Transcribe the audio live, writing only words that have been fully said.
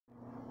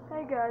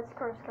Hey guys,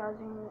 Cars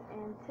Causing,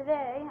 and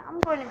today I'm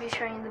going to be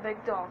showing you the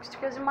big dogs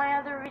because in my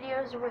other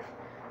videos with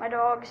my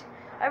dogs,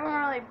 I haven't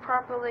really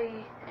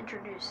properly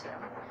introduced them.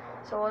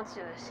 So let's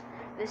do this.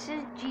 This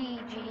is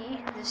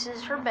Gigi. This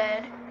is her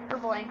bed, her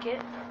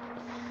blanket.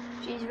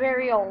 She's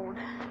very old.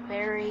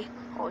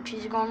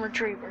 She's a golden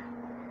retriever.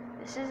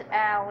 This is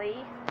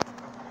Allie.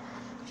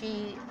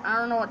 I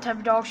don't know what type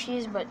of dog she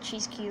is, but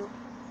she's cute.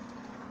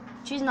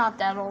 She's not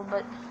that old,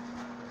 but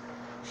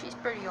she's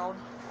pretty old.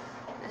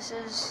 This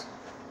is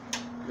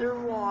their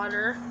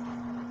water.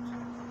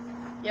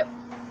 Yep,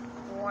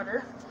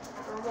 water.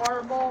 Her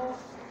water bowl.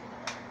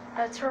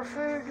 That's her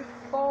food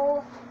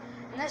bowl.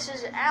 And this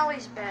is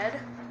Allie's bed.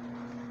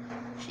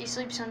 She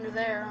sleeps under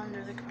there,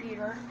 under the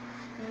computer.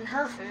 And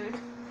her food.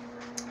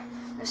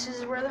 This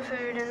is where the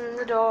food and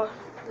the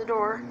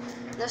door.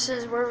 This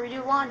is where we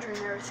do laundry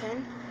and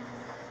everything.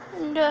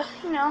 And,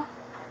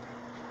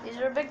 these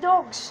are big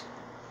dogs.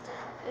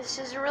 This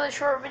is a really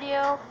short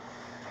video.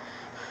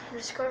 I'm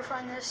just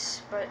clarifying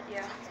this, but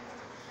yeah.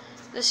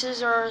 This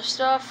is our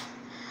stuff.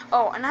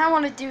 Oh, and I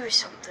want to do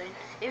something.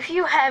 If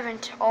you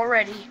haven't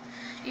already,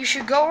 you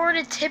should go over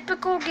to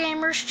Typical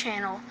Gamer's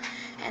channel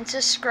and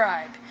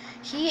subscribe.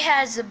 He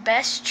has the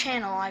best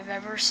channel I've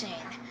ever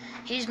seen.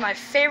 He's my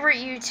favorite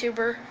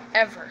YouTuber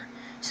ever.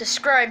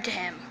 Subscribe to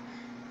him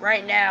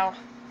right now.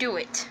 Do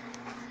it.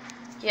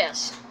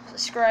 Yes,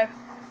 subscribe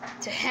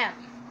to him.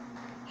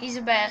 He's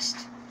the best.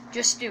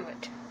 Just do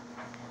it.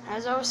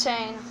 As I was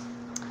saying,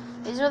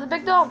 these are the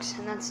big dogs.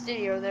 And that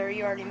studio there,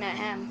 you already met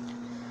him.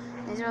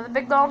 These are the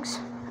big dogs.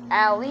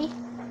 Allie,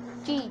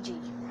 Gigi.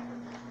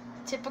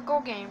 Typical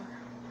Gamer.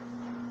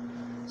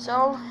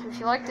 So, if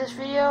you like this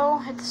video,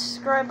 hit the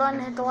subscribe button,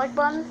 hit the like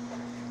button.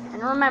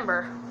 And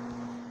remember,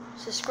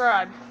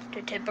 subscribe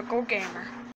to Typical Gamer.